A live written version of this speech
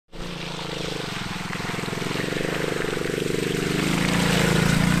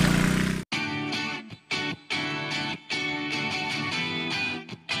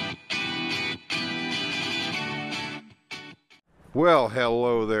Well,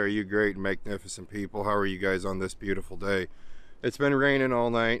 hello there, you great and magnificent people. How are you guys on this beautiful day? It's been raining all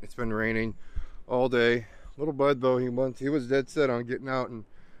night. It's been raining all day. Little Bud, though, he was dead set on getting out and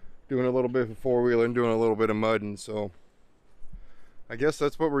doing a little bit of four-wheeler and doing a little bit of mudding. So I guess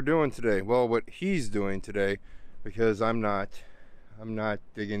that's what we're doing today. Well, what he's doing today, because I'm not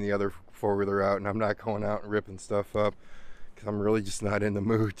digging the other four-wheeler out, and I'm not going out and ripping stuff up because I'm really just not in the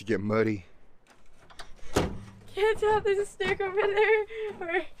mood to get muddy. Can't tell if there's a snake over there or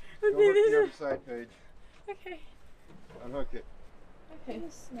Go hook the other side, Paige. Okay. Unhook it. Okay.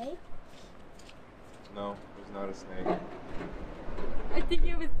 A snake? No, there's not a snake. I think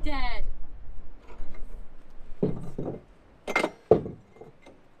it was dead.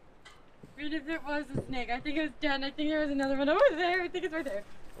 Even if it was a snake, I think it was dead. I think there was another one over there. I think it's right there.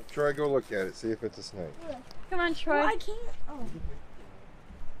 Well, Troy, go look at it. See if it's a snake. Come on, Troy. Well, I can't. Oh.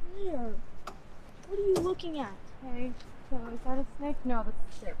 Where? What are you looking at? Okay. So is that a snake? No, that's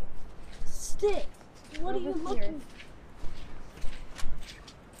a stick. Stick. What are you looking?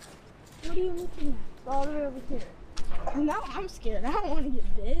 What are you looking at? It's all the way over here. Now I'm scared. I don't want to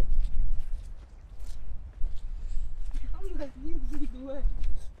get bit. I'm like, you lead the way.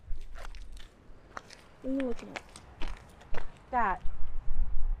 What are you looking at? That.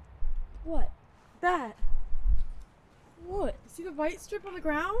 What? That. What? See the white strip on the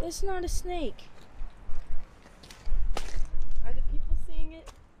ground? It's not a snake. Are the people seeing it?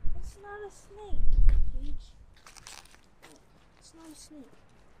 It's not a snake, Paige. It's not a snake.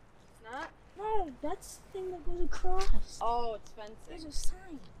 It's not? No, that's the thing that goes across. Oh, it's fencing. There's a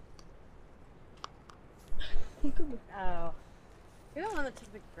sign. Look at me. Oh. You're the one that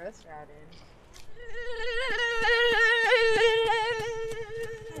took the gross route in.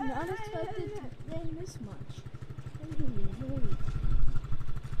 I'm not expected to rain this much.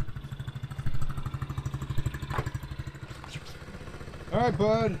 All right,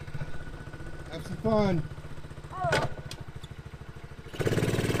 Bud. Have some fun. Oh.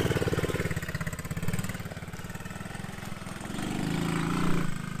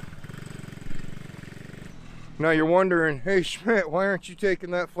 Now you're wondering, hey Schmidt, why aren't you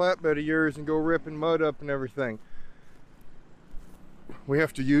taking that flatbed of yours and go ripping mud up and everything? We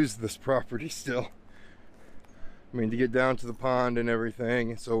have to use this property still. I mean, to get down to the pond and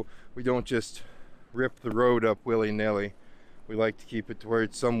everything, so we don't just rip the road up willy-nilly. We like to keep it to where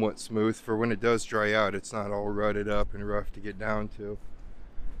it's somewhat smooth for when it does dry out, it's not all rutted up and rough to get down to.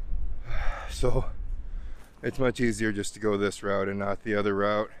 So it's much easier just to go this route and not the other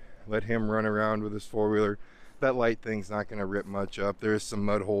route. Let him run around with his four-wheeler. That light thing's not going to rip much up. There's some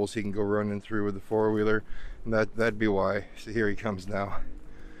mud holes he can go running through with the four-wheeler, and that'd be why. So here he comes now.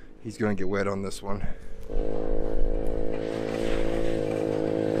 He's going to get wet on this one.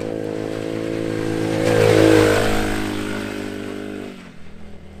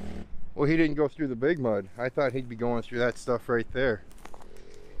 Well, he didn't go through the big mud. I thought he'd be going through that stuff right there.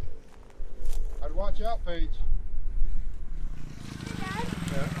 I'd watch out, Paige. Hey, Dad.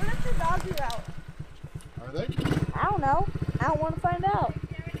 Yeah? What if the dogs are out? Are they? I don't know. I don't want to find out.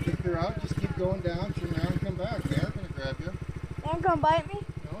 If they're out, just keep going down, turn around, and come back. They aren't going to grab you. They aren't gonna bite me?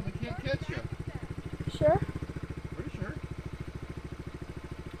 No, they can't catch you. Sure? Pretty sure.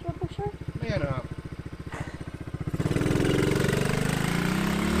 Triple sure? Man up.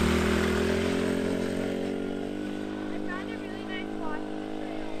 I found a really nice walking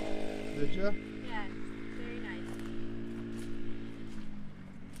trail. Did you? Yes, very nice.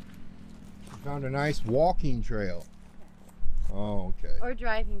 You found a nice walking trail. Oh, okay. Or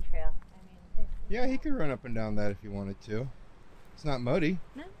driving trail. I mean, Yeah, he could run up and down that if he wanted to. It's not muddy.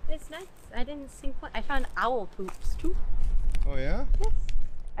 no, it's nice. I didn't see one. I found owl poops too. Oh, yeah? Yes.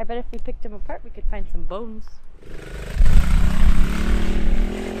 I bet if we picked them apart, we could find some bones.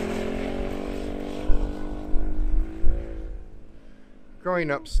 Growing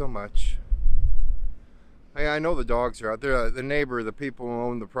up so much. I know the dogs are out there. The neighbor, the people who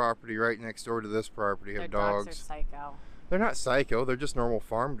own the property right next door to this property have Their dogs. dogs are psycho. They're not psycho. They're just normal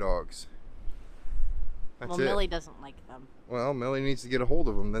farm dogs. That's Well, it. Millie doesn't like them. Well, Millie needs to get a hold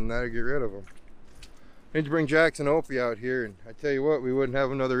of them, then that'll get rid of them. Need to bring Jackson Opie out here, and I tell you what, we wouldn't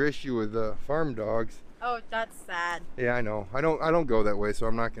have another issue with farm dogs. Oh, that's sad. Yeah, I know. I don't go that way, so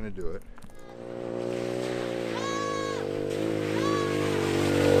I'm not going to do it.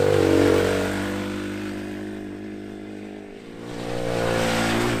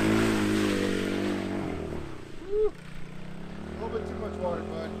 A little bit too much water,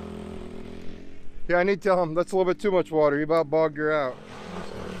 bud. Yeah, I need to tell him that's a little bit too much water. He about bogged her out.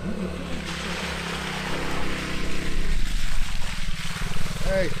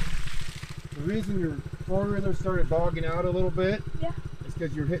 Hey, The reason your four-wheeler started bogging out a little bit is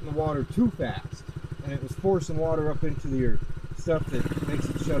because you're hitting the water too fast. And it was forcing water up into your stuff that makes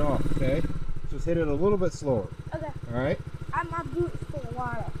it shut off, okay? Just hit it a little bit slower. Okay. Alright? My boots full of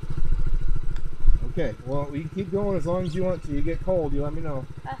water. Okay, well, we can keep going as long as you want to. You get cold, you let me know.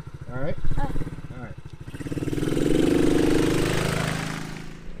 Alright? Alright.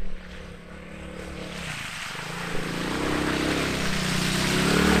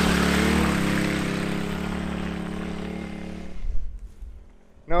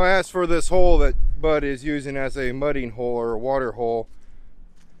 Now as for this hole that Bud is using as a mudding hole or a water hole,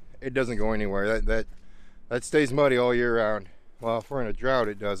 it doesn't go anywhere. That stays muddy all year round. Well, if we're in a drought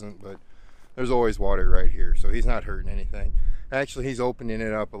it doesn't, but there's always water right here, so he's not hurting anything. Actually, he's opening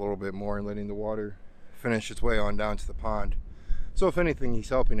it up a little bit more and letting the water finish its way on down to the pond. So if anything, he's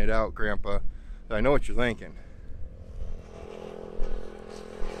helping it out, Grandpa. I know what you're thinking.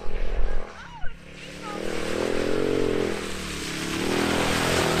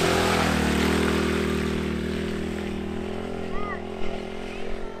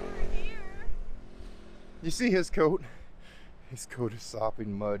 You see his coat? His coat is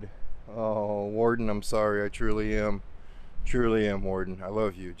sopping mud. Oh, Warden, I'm sorry. I truly am. Truly am, Warden. I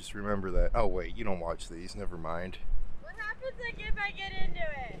love you. Just remember that. Oh, wait. You don't watch these. Never mind. What happens like if I get into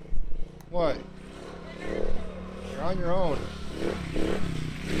it? What? You're on your own.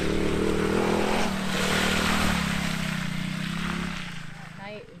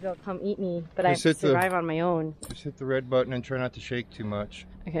 They'll come eat me, but I have to survive on my own. Just hit the red button and try not to shake too much.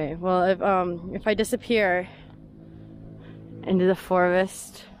 Okay, well, if I disappear into the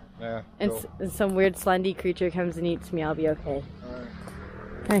forest and some weird slendy creature comes and eats me, I'll be okay.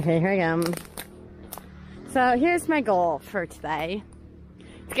 Alright. Okay, here I am. So here's my goal for today.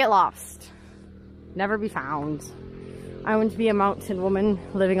 To get lost. Never be found. I want to be a mountain woman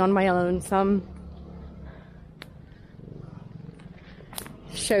living on my own.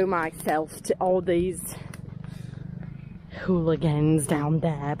 Show myself to all these hooligans down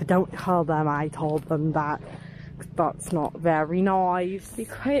there, but don't tell them I told them that. That's not very nice. Be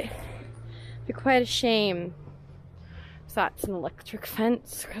quite a shame. So that's an electric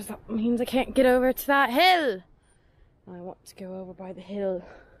fence, because that means I can't get over to that hill. I want to go over by the hill.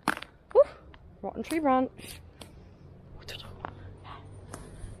 Woo! Rotten tree branch.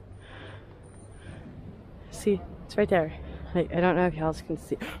 See, it's right there. I don't know if y'all can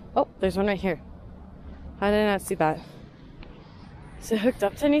see. Oh, there's one right here. How did I not see that? Is it hooked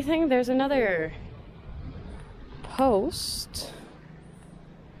up to anything? There's another post.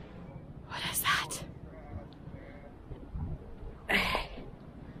 What is that?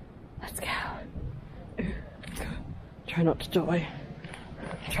 Let's go. Try not to die.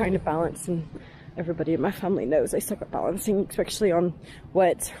 I'm trying to balance, and everybody in my family knows I suck at balancing, especially on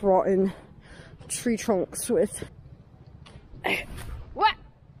wet, rotten tree trunks with... What?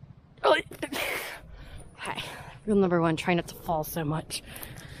 Hi. Rule number one, try not to fall so much.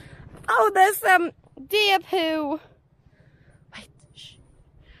 Oh, there's some deer poo. Wait, shh.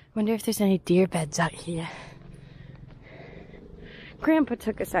 Wonder if there's any deer beds out here. Grandpa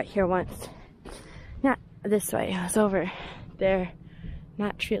took us out here once. Not this way, it was over there.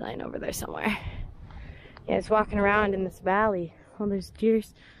 Not tree line, over there somewhere. Yeah, I was walking around in this valley. All those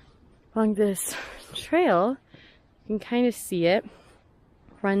deers along this trail. You can kind of see it.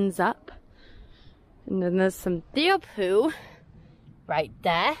 Runs up. And then there's some deer poo right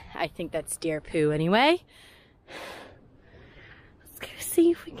there. I think that's deer poo anyway. Let's go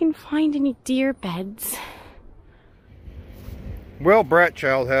see if we can find any deer beds. Well,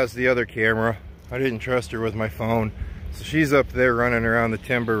 Bratchild has the other camera. I didn't trust her with my phone. So she's up there running around the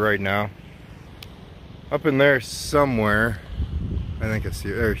timber right now. Up in there somewhere. I think I see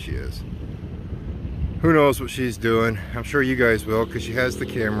her. There she is. Who knows what she's doing? I'm sure you guys will, because she has the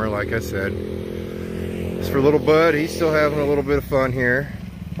camera, like I said. As for little Bud, he's still having a little bit of fun here.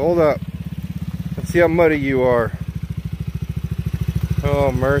 Hold up. Let's see how muddy you are.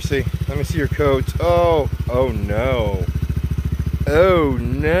 Oh, mercy. Let me see your coat. Oh, oh no. Oh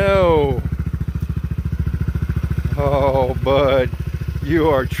no. Oh, Bud. You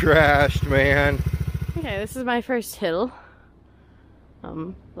are trashed, man. Okay, this is my first hill.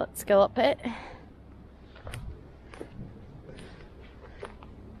 Let's go up it.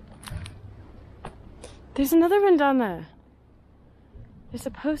 There's another one down there. There's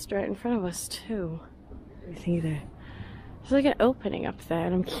a post right in front of us too. I think there. There's like an opening up there,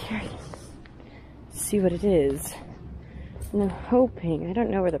 and I'm curious to see what it is. And I'm hoping, I don't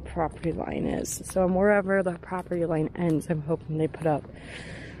know where the property line is, so wherever the property line ends, I'm hoping they put up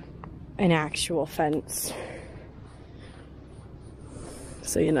an actual fence.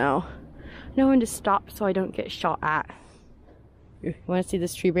 So, you know, know when to stop so I don't get shot at. You want to see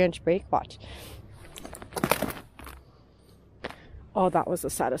this tree branch break? Watch. Oh, that was a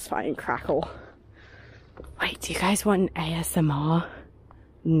satisfying crackle. Wait, do you guys want an ASMR?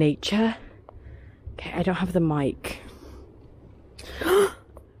 Nature? Okay, I don't have the mic.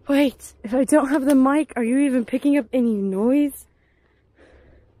 Wait, if I don't have the mic, are you even picking up any noise?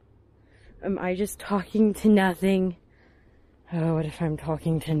 Am I just talking to nothing? Oh, what if I'm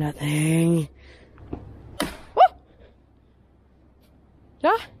talking to nothing? Woo!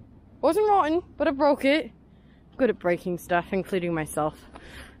 Yeah, wasn't rotten, but I broke it. I'm good at breaking stuff, including myself.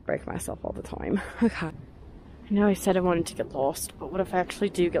 Break myself all the time. Okay. I know I said I wanted to get lost, but what if I actually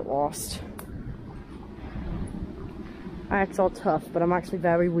do get lost? I act all tough, but I'm actually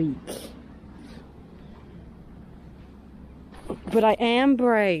very weak. But I am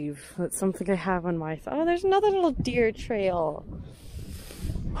brave. That's something I have on my side. Oh, there's another little deer trail.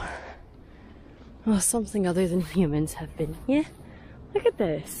 Oh, something other than humans have been here. Look at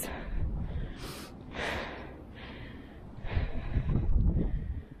this.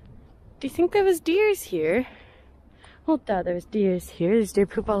 Do you think there was deers here? Oh, duh, there was deers here. There's deer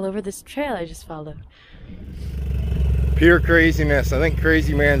poop all over this trail I just followed. Pure craziness. I think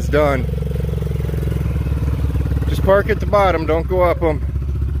crazy man's done. Just park at the bottom, don't go up them.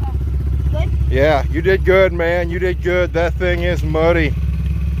 Good? Yeah, you did good, man. You did good. That thing is muddy.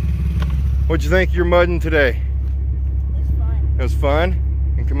 What'd you think you're mudding today? It was fun. It was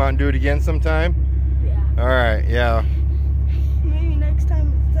fun? And come out and do it again sometime? Yeah. Alright, yeah. Maybe next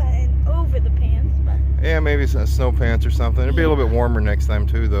time it's over the pants, but. Yeah, maybe some snow pants or something. It'll be a little bit warmer next time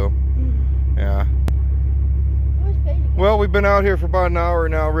too, though. Yeah. Well, we've been out here for about an hour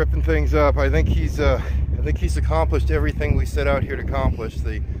now ripping things up. I think he's accomplished everything we set out here to accomplish.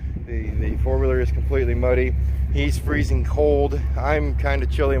 The four-wheeler is completely muddy. He's freezing cold. I'm kind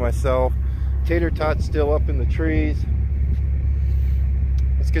of chilly myself. Tater Tot's still up in the trees.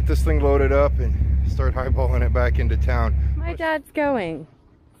 Let's get this thing loaded up and start highballing it back into town. My dad's going.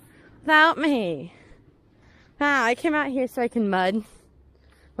 Without me. Ah, I came out here so I can mud.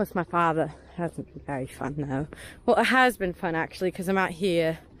 With my father. It hasn't been very fun though. Well, it has been fun actually because I'm out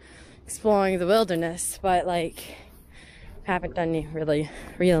here exploring the wilderness, but like haven't done any really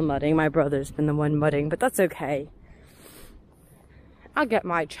real mudding. My brother's been the one mudding, but that's okay. I'll get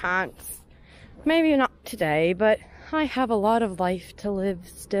my chance. Maybe not today, but I have a lot of life to live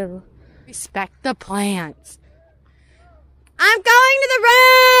still. Respect the plants. I'm going to the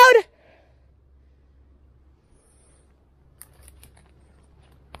road!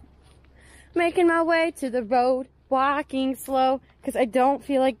 Making my way to the road, walking slow, cause I don't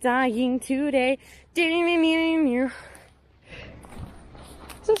feel like dying today. This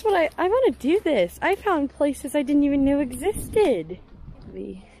is what I want to do this. I found places I didn't even know existed.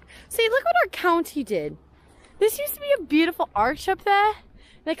 See, look what our county did. This used to be a beautiful arch up there.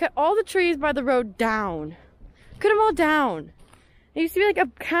 They cut all the trees by the road down. Cut them all down. It used to be like a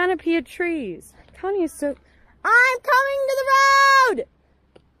canopy of trees. The county is so... I'm coming to the road!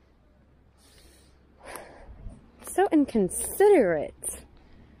 So inconsiderate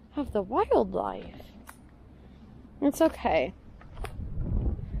of the wildlife. It's okay.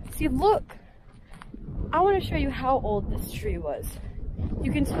 See, look. I want to show you how old this tree was.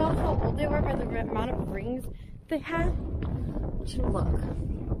 You can tell how old they were by the amount of rings they had. Look.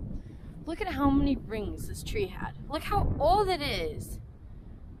 Look at how many rings this tree had. Look how old it is.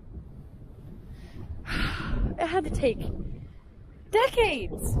 It had to take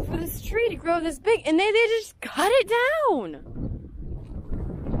decades for this tree to grow this big, and they just cut it down.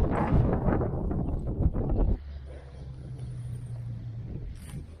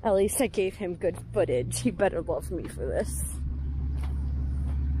 At least I gave him good footage. He better love me for this.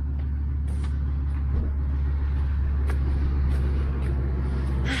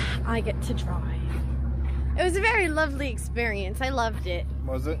 I get to drive. It was a very lovely experience. I loved it.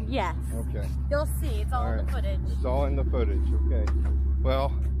 Was it? Yes. Okay. You'll see. It's all in the footage. It's all in the footage. Okay.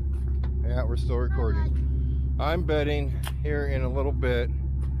 Well, yeah, we're still recording. I'm betting here in a little bit.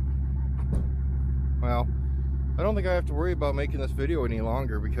 Well, I don't think I have to worry about making this video any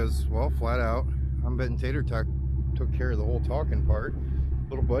longer because, well, flat out, I'm betting Tater Tot took care of the whole talking part.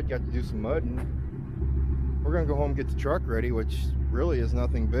 Little bud got to do some mudding. We're gonna go home and get the truck ready, which really is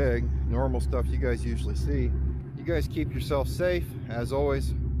nothing big. Normal stuff you guys usually see. You guys keep yourself safe. As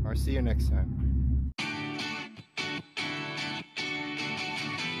always, I'll see you next time. I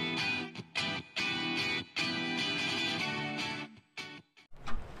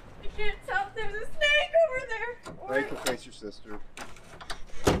can't tell if there's a snake over there. Make her face your sister.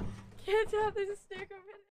 Can't tell if there's a snake over there.